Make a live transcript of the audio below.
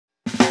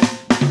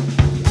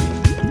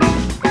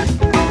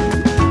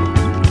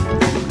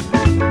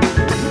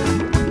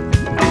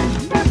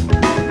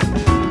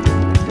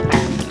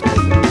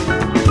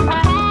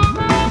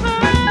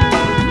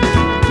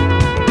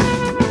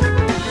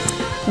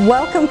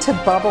Welcome to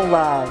Bubble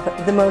Love,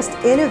 the most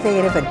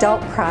innovative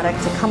adult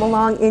product to come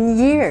along in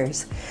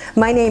years.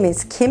 My name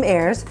is Kim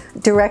Ayers,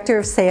 Director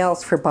of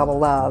Sales for Bubble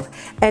Love,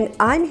 and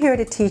I'm here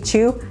to teach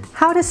you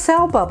how to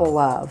sell Bubble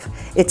Love,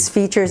 its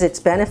features, its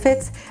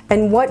benefits,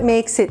 and what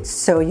makes it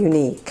so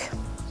unique.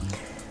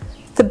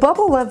 The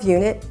Bubble Love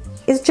unit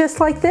is just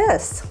like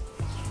this.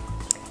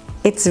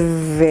 It's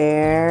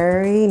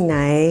very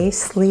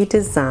nicely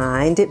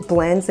designed. It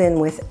blends in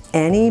with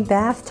any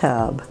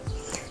bathtub.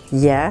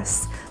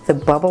 Yes, the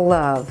Bubble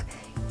Love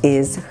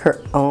is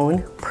her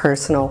own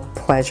personal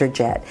pleasure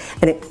jet,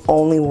 and it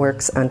only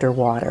works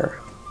underwater.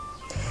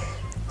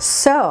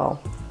 So,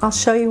 I'll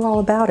show you all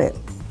about it.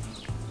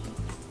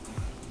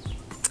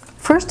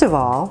 First of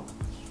all,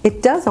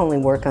 it does only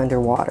work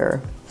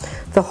underwater.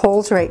 The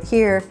holes right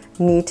here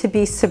need to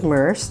be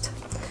submerged,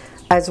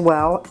 as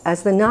well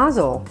as the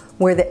nozzle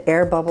where the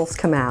air bubbles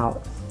come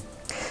out.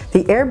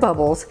 The air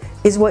bubbles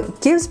is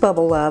what gives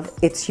Bubble Love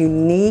its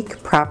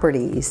unique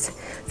properties.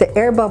 The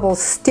air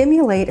bubbles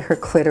stimulate her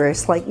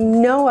clitoris like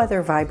no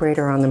other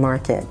vibrator on the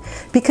market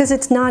because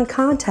it's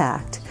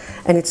non-contact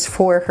and it's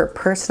for her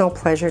personal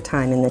pleasure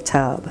time in the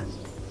tub.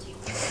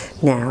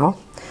 Now,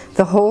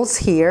 the holes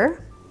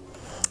here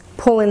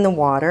pull in the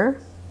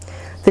water.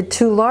 The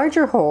two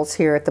larger holes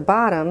here at the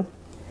bottom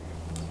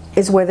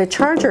is where the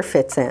charger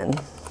fits in.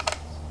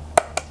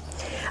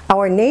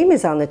 Our name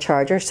is on the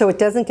charger so it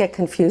doesn't get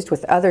confused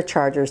with other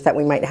chargers that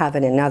we might have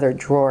in another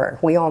drawer.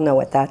 We all know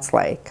what that's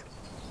like.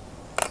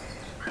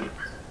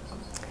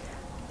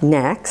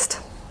 Next,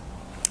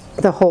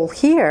 the hole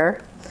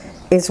here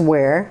is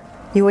where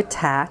you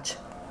attach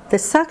the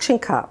suction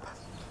cup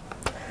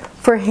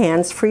for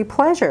hands-free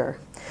pleasure.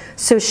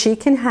 So she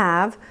can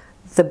have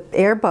the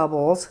air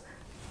bubbles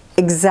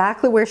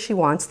exactly where she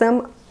wants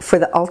them for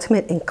the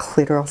ultimate in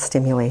clitoral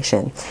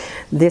stimulation.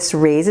 This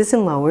raises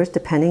and lowers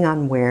depending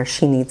on where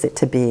she needs it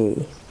to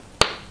be.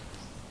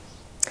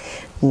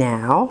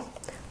 Now,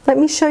 let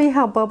me show you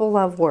how Bubble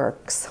Love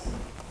works.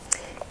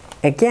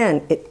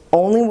 Again, it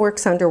only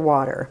works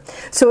underwater.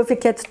 So if it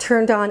gets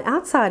turned on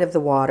outside of the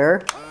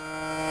water,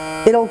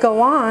 it'll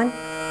go on,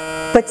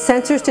 but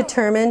sensors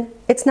determine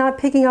it's not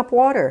picking up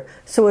water,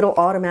 so it'll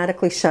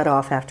automatically shut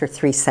off after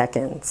 3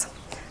 seconds.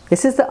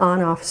 This is the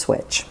on-off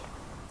switch.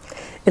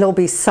 It'll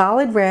be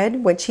solid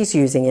red when she's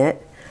using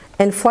it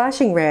and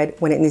flashing red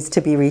when it needs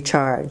to be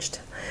recharged.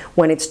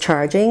 When it's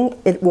charging,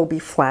 it will be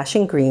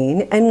flashing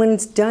green, and when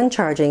it's done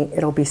charging,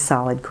 it'll be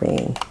solid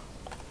green.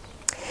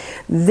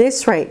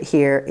 This right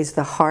here is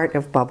the heart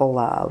of Bubble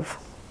Love.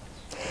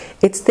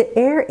 It's the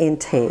air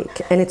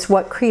intake, and it's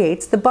what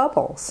creates the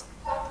bubbles.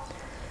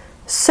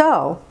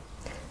 So,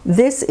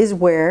 this is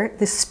where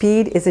the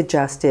speed is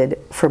adjusted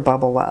for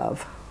Bubble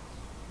Love,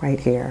 right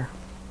here.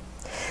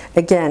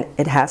 Again,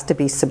 it has to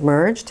be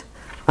submerged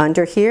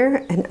under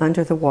here and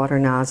under the water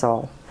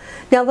nozzle.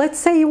 Now let's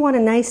say you want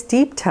a nice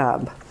deep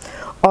tub.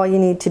 All you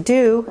need to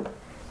do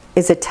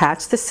is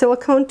attach the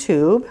silicone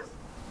tube,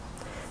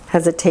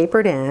 has a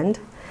tapered end,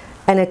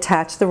 and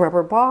attach the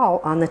rubber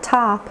ball on the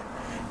top,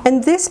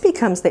 and this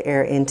becomes the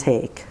air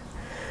intake.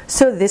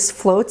 So this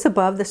floats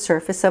above the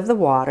surface of the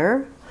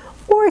water,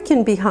 or it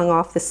can be hung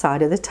off the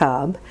side of the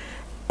tub,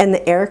 and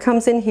the air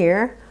comes in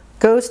here,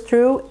 goes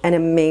through, and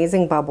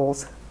amazing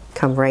bubbles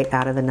come right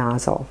out of the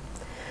nozzle.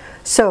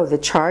 So the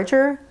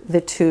charger,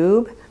 the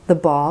tube, the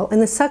ball,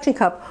 and the suction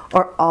cup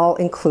are all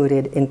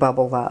included in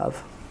Bubble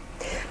Love.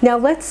 Now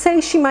let's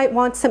say she might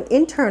want some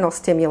internal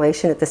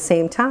stimulation at the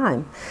same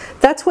time.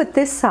 That's what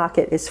this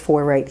socket is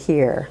for right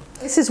here.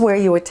 This is where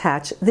you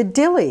attach the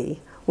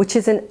dilly, which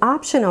is an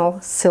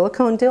optional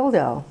silicone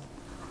dildo.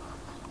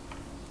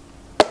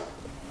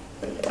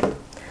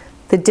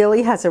 The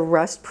dilly has a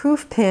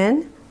rust-proof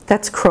pin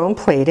that's chrome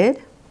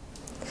plated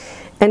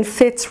and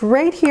fits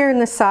right here in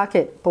the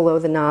socket below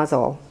the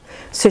nozzle,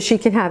 so she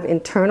can have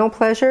internal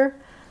pleasure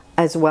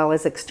as well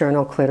as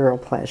external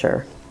clitoral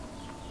pleasure.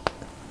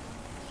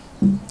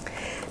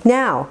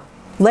 Now,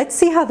 let's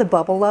see how the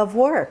Bubble Love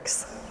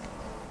works.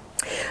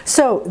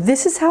 So,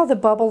 this is how the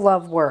Bubble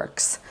Love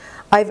works.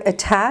 I've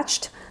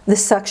attached the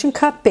suction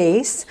cup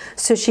base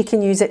so she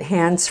can use it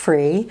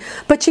hands-free,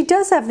 but she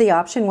does have the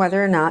option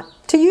whether or not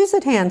to use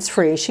it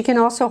hands-free. She can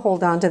also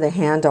hold on to the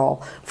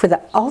handle for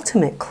the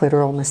ultimate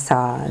clitoral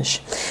massage.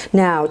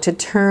 Now, to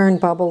turn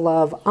Bubble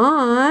Love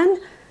on,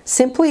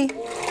 simply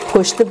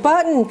push the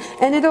button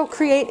and it'll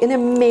create an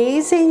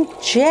amazing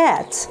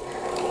jet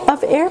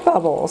of air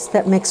bubbles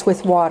that mix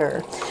with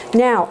water.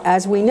 Now,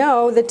 as we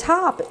know, the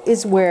top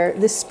is where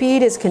the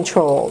speed is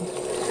controlled.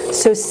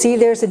 So see,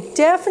 there's a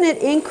definite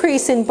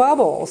increase in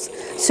bubbles.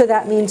 So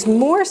that means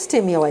more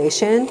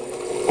stimulation.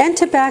 And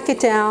to back it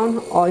down,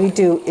 all you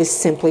do is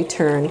simply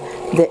turn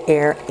the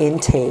air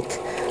intake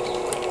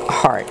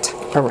heart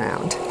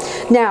around.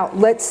 Now,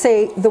 let's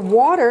say the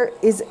water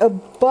is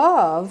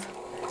above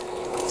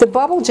the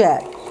bubble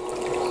jet.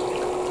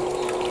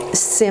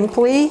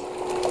 Simply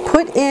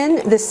put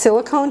in the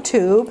silicone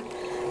tube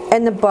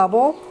and the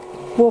bubble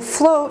will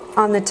float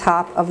on the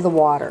top of the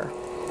water.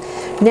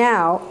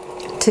 Now,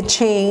 to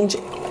change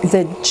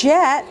the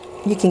jet,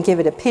 you can give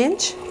it a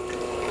pinch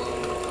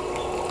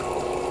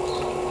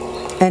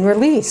and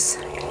release.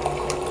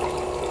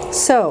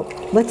 So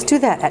let's do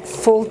that at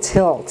full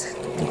tilt,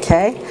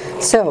 okay?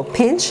 So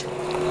pinch.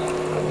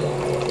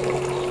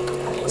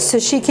 So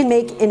she can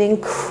make an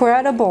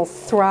incredible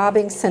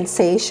throbbing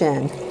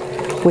sensation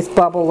with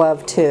Bubble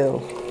Love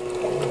 2.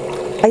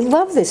 I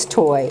love this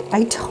toy.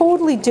 I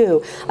totally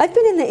do. I've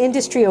been in the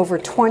industry over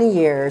 20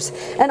 years,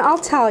 and I'll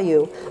tell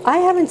you, I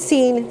haven't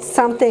seen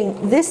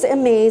something this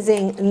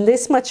amazing and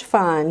this much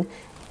fun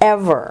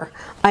ever.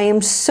 I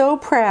am so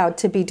proud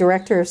to be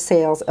Director of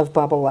Sales of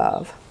Bubble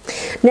Love.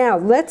 Now,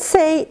 let's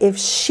say if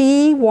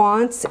she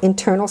wants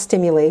internal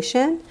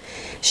stimulation,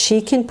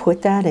 she can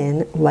put that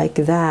in like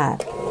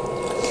that.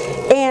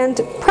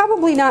 And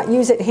probably not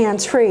use it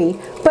hands-free,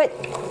 but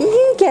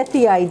you get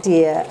the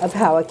idea of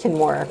how it can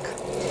work.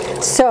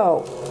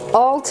 So,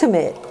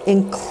 ultimate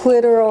in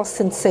clitoral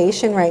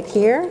sensation right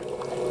here,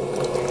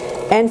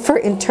 and for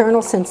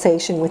internal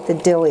sensation with the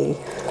dilly.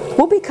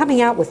 We'll be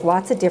coming out with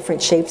lots of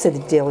different shapes of the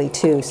dilly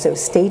too, so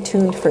stay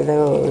tuned for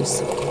those.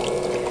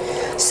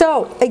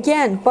 So,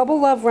 again, Bubble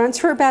Love runs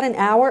for about an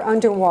hour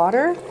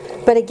underwater,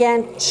 but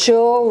again,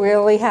 she'll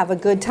really have a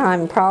good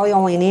time, probably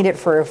only need it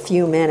for a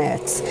few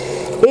minutes.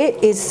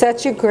 It is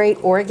such a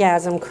great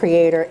orgasm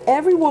creator.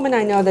 Every woman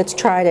I know that's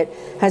tried it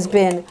has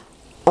been,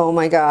 oh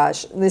my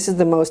gosh, this is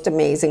the most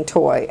amazing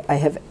toy I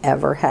have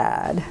ever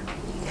had.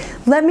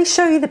 Let me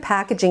show you the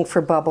packaging for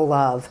Bubble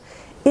Love.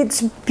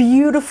 It's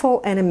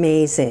beautiful and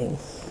amazing.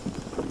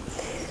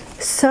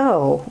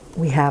 So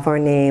we have our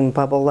name,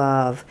 Bubble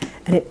Love,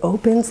 and it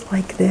opens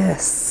like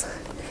this.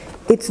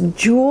 It's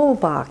jewel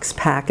box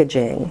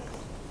packaging,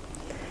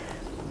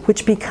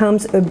 which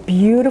becomes a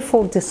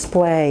beautiful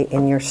display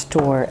in your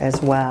store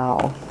as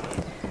well.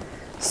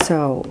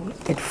 So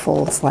it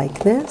folds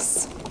like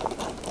this.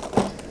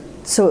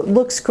 So it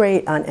looks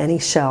great on any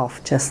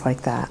shelf, just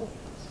like that.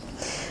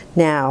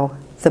 Now,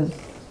 the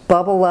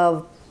Bubble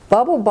Love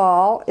bubble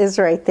ball is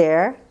right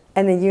there,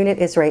 and the unit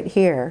is right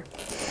here.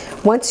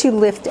 Once you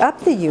lift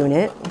up the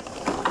unit,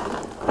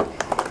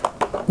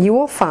 you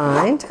will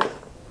find,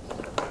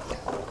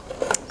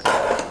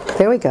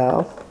 there we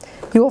go,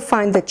 you will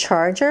find the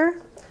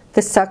charger,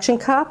 the suction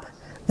cup,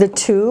 the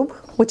tube,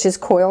 which is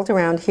coiled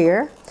around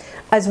here,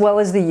 as well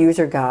as the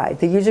user guide.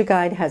 The user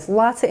guide has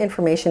lots of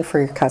information for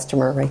your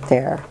customer right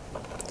there.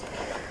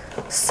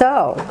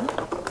 So,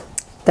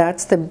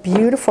 that's the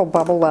beautiful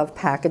Bubble Love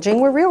packaging.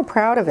 We're real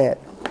proud of it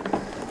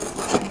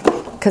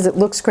because it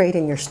looks great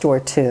in your store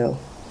too.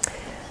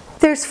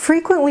 There's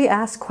frequently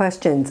asked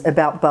questions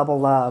about Bubble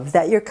Love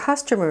that your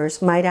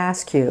customers might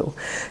ask you.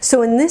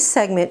 So in this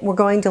segment, we're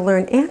going to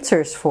learn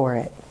answers for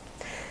it.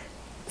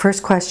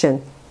 First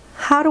question,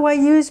 how do I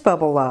use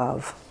Bubble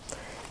Love?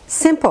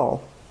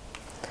 Simple.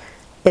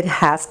 It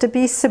has to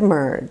be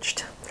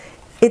submerged.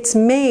 It's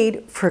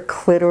made for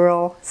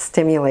clitoral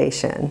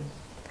stimulation.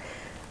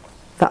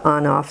 The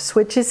on-off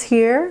switch is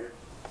here.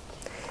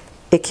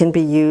 It can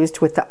be used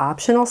with the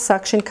optional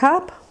suction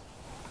cup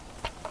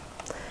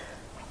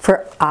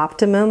for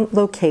optimum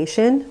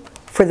location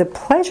for the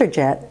pleasure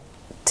jet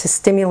to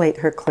stimulate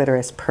her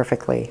clitoris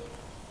perfectly.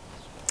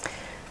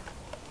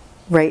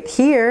 Right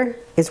here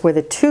is where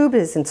the tube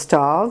is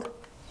installed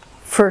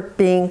for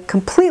being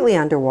completely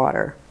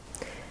underwater.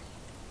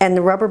 And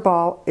the rubber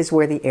ball is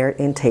where the air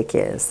intake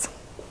is.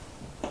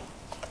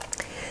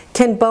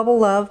 Can Bubble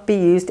Love be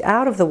used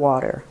out of the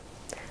water?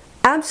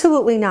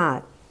 Absolutely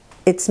not.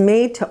 It's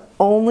made to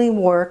only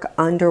work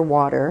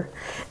underwater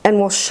and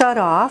will shut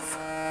off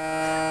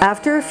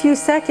after a few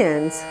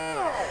seconds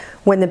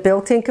when the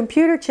built-in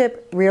computer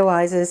chip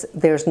realizes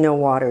there's no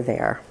water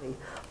there.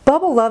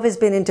 Bubble Love has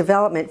been in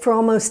development for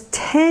almost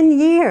 10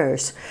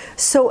 years,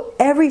 so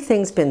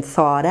everything's been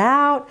thought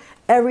out,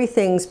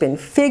 everything's been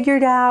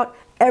figured out,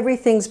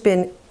 everything's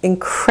been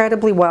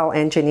incredibly well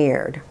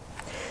engineered.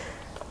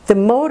 The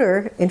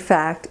motor, in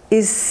fact,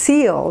 is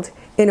sealed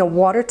in a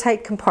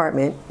watertight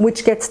compartment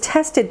which gets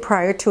tested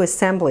prior to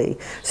assembly,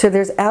 so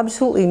there's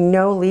absolutely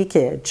no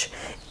leakage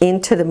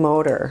into the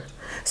motor.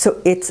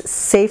 So it's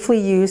safely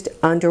used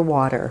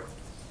underwater.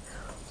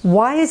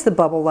 Why is the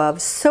Bubble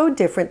Love so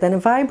different than a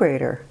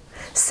vibrator?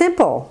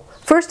 Simple.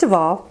 First of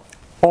all,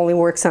 only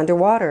works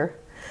underwater.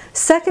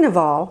 Second of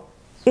all,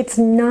 it's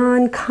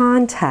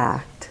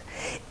non-contact.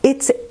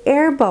 It's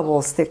air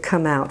bubbles that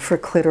come out for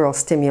clitoral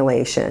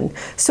stimulation,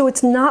 so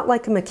it's not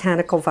like a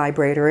mechanical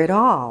vibrator at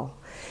all.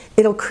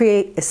 It'll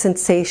create a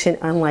sensation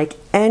unlike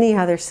any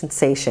other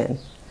sensation.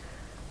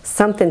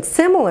 Something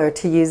similar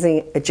to using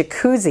a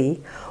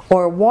jacuzzi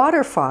or a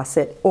water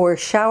faucet or a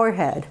shower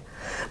head.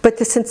 But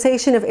the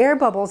sensation of air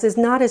bubbles is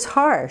not as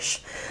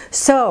harsh,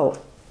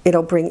 so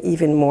it'll bring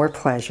even more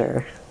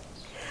pleasure.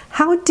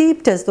 How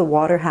deep does the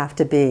water have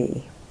to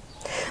be?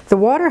 The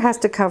water has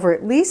to cover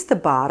at least the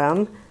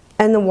bottom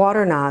and the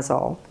water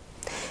nozzle.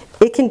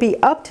 It can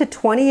be up to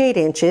 28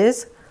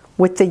 inches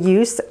with the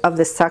use of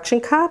the suction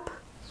cup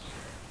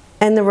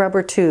and the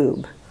rubber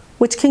tube,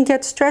 which can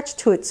get stretched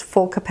to its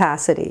full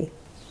capacity.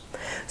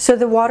 So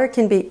the water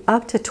can be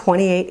up to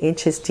 28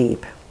 inches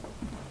deep.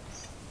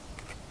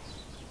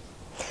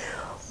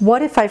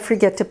 What if I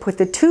forget to put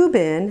the tube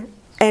in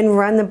and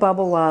run the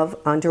Bubble Love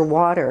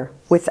underwater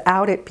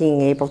without it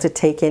being able to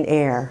take in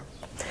air.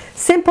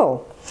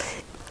 Simple.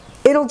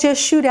 It'll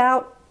just shoot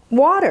out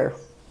water.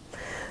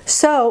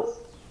 So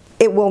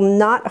it will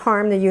not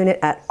harm the unit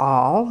at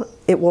all.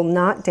 It will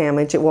not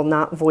damage, it will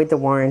not void the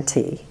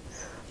warranty.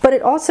 But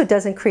it also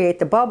doesn't create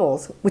the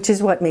bubbles, which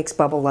is what makes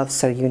Bubble Love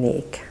so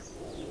unique.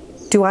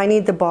 Do I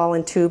need the ball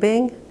and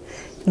tubing?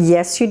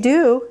 Yes, you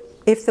do,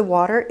 if the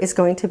water is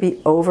going to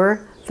be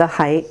over the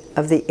height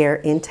of the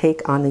air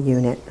intake on the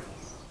unit.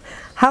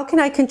 How can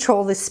I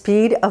control the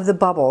speed of the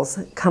bubbles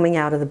coming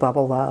out of the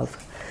Bubble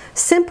Love?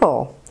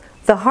 Simple.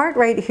 The heart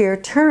right here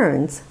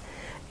turns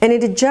and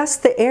it adjusts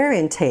the air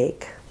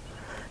intake.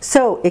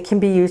 So it can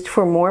be used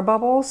for more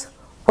bubbles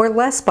or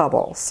less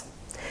bubbles.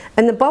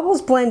 And the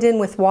bubbles blend in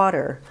with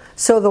water,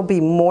 so there'll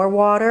be more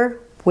water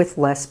with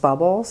less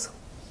bubbles,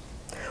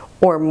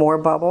 or more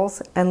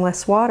bubbles and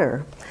less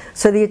water.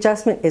 So the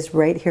adjustment is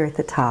right here at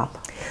the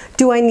top.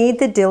 Do I need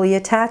the dilly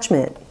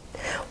attachment?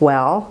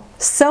 Well,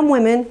 some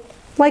women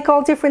like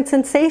all different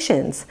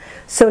sensations.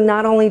 So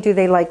not only do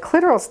they like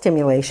clitoral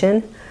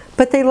stimulation,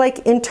 but they like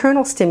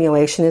internal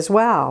stimulation as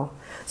well.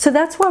 So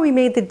that's why we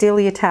made the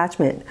dilly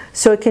attachment,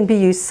 so it can be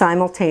used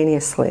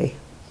simultaneously.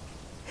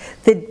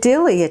 The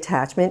dilly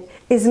attachment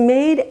is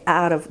made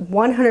out of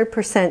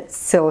 100%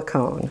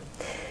 silicone.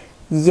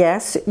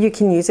 Yes, you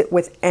can use it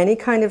with any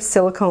kind of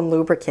silicone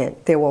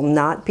lubricant. There will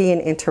not be an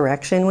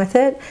interaction with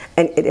it,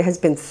 and it has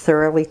been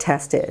thoroughly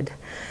tested.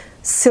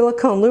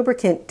 Silicone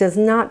lubricant does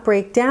not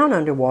break down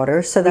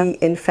underwater, so we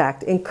in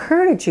fact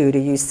encourage you to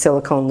use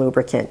silicone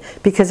lubricant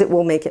because it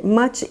will make it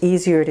much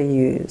easier to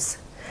use.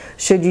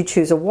 Should you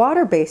choose a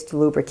water-based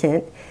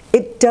lubricant,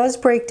 it does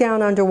break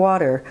down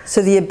underwater,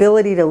 so the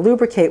ability to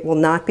lubricate will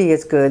not be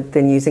as good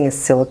than using a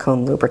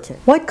silicone lubricant.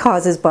 What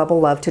causes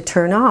Bubble Love to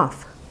turn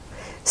off?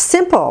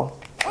 Simple.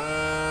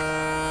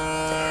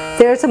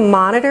 There's a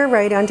monitor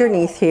right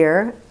underneath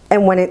here,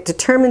 and when it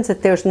determines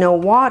that there's no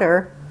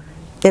water,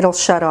 it'll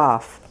shut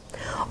off.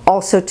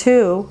 Also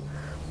too,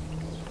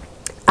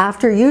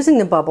 after using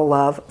the Bubble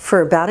Love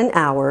for about an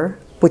hour,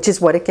 which is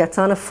what it gets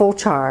on a full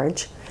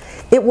charge,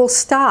 it will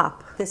stop.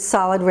 This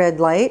solid red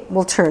light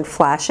will turn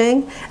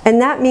flashing,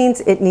 and that means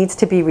it needs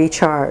to be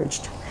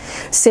recharged.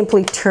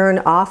 Simply turn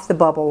off the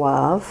Bubble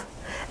Love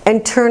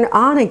and turn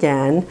on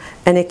again,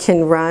 and it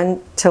can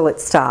run till it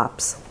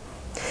stops.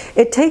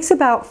 It takes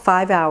about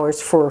 5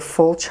 hours for a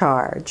full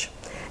charge,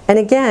 and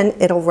again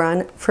it'll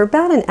run for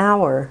about an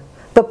hour.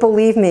 But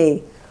believe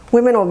me,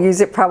 women will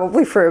use it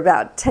probably for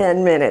about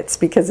 10 minutes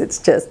because it's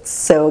just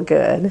so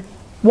good.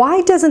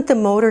 Why doesn't the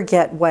motor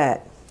get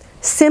wet?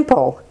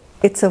 Simple.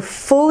 It's a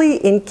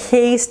fully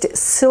encased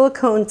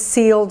silicone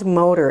sealed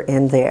motor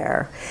in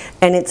there,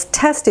 and it's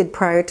tested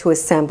prior to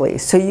assembly,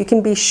 so you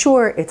can be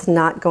sure it's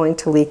not going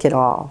to leak at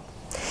all.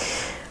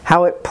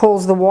 How it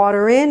pulls the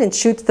water in and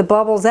shoots the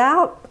bubbles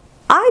out?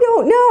 I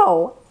don't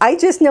know. I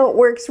just know it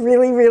works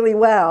really, really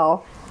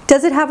well.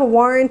 Does it have a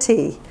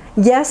warranty?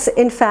 Yes,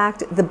 in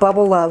fact, the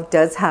Bubble Love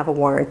does have a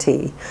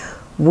warranty.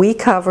 We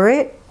cover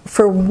it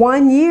for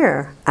 1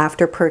 year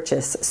after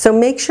purchase, so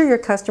make sure your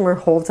customer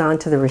holds on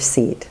to the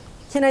receipt.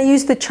 Can I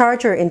use the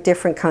charger in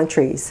different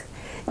countries?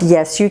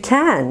 Yes, you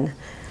can.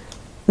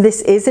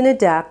 This is an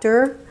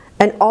adapter,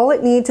 and all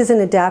it needs is an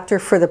adapter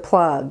for the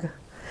plug.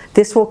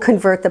 This will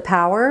convert the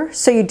power,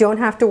 so you don't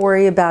have to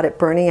worry about it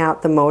burning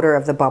out the motor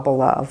of the Bubble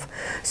Love.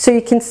 So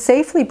you can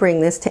safely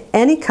bring this to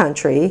any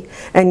country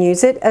and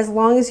use it as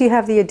long as you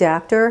have the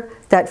adapter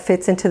that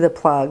fits into the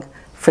plug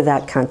for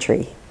that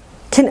country.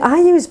 Can I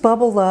use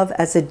Bubble Love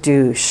as a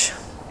douche?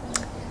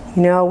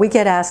 You know, we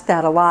get asked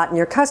that a lot, and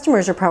your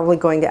customers are probably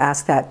going to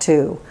ask that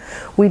too.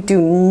 We do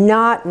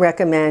not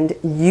recommend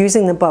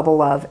using the Bubble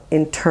Love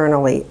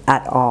internally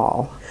at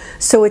all.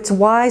 So it's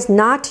wise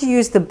not to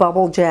use the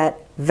bubble jet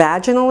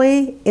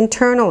vaginally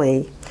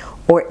internally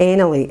or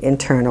anally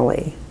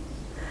internally.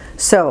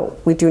 So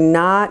we do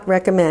not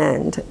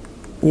recommend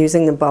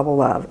using the Bubble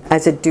Love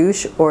as a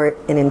douche or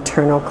an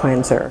internal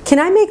cleanser. Can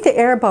I make the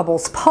air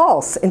bubbles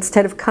pulse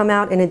instead of come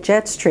out in a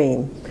jet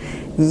stream?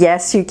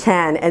 Yes, you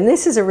can, and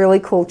this is a really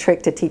cool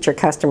trick to teach your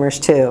customers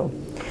too.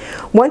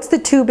 Once the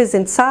tube is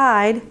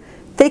inside,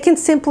 they can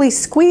simply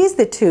squeeze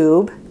the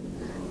tube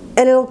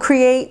and it'll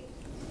create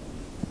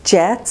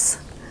jets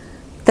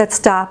that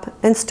stop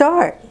and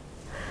start.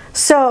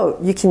 So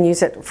you can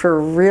use it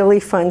for really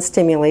fun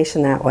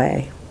stimulation that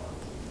way.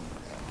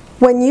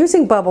 When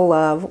using Bubble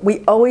Love,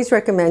 we always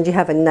recommend you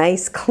have a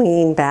nice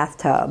clean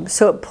bathtub,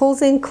 so it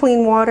pulls in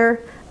clean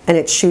water and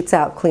it shoots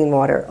out clean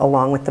water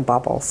along with the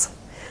bubbles.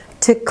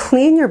 To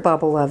clean your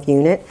Bubble Love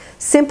unit,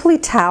 simply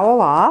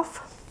towel off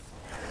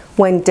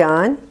when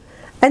done,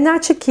 and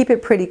that should keep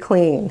it pretty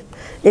clean.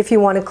 If you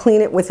want to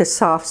clean it with a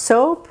soft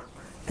soap,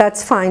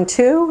 that's fine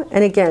too,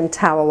 and again,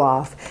 towel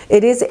off.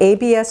 It is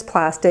ABS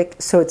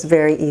plastic, so it's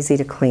very easy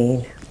to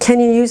clean. Can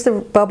you use the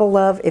Bubble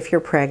Love if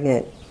you're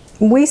pregnant?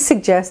 We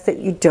suggest that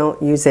you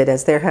don't use it,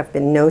 as there have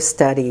been no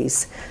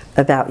studies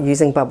about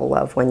using Bubble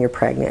Love when you're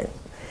pregnant.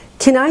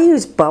 Can I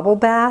use bubble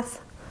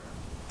bath,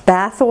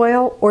 bath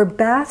oil, or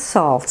bath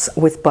salts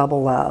with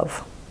Bubble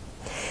Love?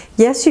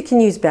 Yes, you can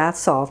use bath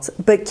salts,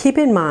 but keep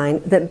in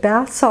mind that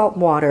bath salt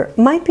water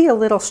might be a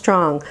little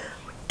strong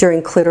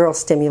during clitoral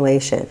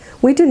stimulation.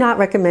 We do not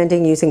recommend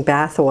using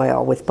bath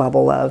oil with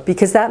Bubble Love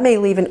because that may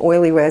leave an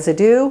oily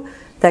residue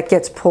that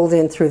gets pulled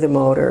in through the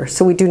motor.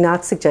 So we do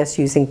not suggest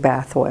using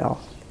bath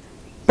oil.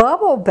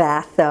 Bubble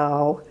bath,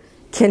 though,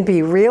 can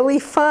be really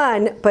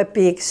fun, but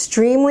be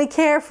extremely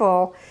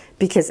careful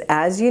because,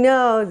 as you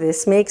know,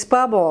 this makes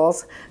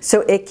bubbles,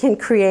 so it can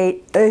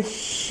create a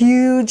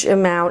huge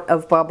amount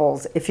of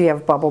bubbles if you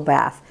have bubble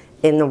bath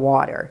in the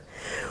water,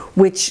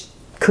 which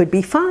could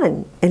be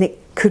fun, and it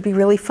could be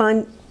really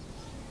fun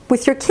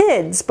with your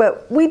kids,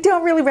 but we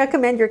don't really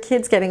recommend your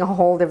kids getting a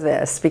hold of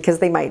this because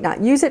they might not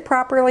use it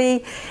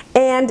properly,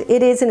 and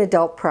it is an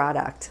adult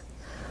product.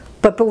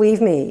 But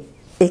believe me,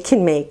 it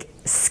can make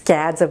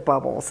scads of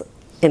bubbles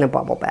in a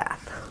bubble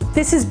bath.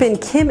 This has been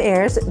Kim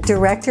Ayers,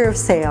 Director of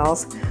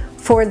Sales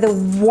for the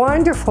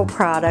wonderful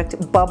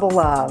product Bubble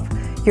Love,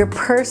 your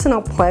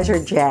personal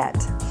pleasure jet.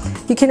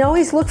 You can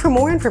always look for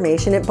more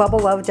information at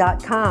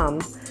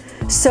bubblelove.com.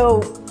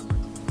 So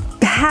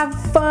have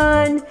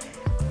fun,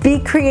 be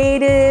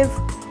creative,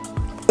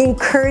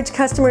 encourage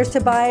customers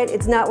to buy it.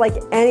 It's not like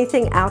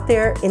anything out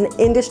there in the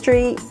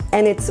industry,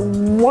 and it's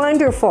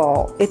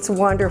wonderful. It's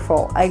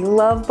wonderful. I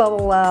love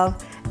Bubble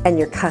Love, and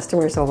your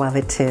customers will love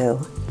it too.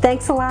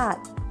 Thanks a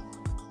lot.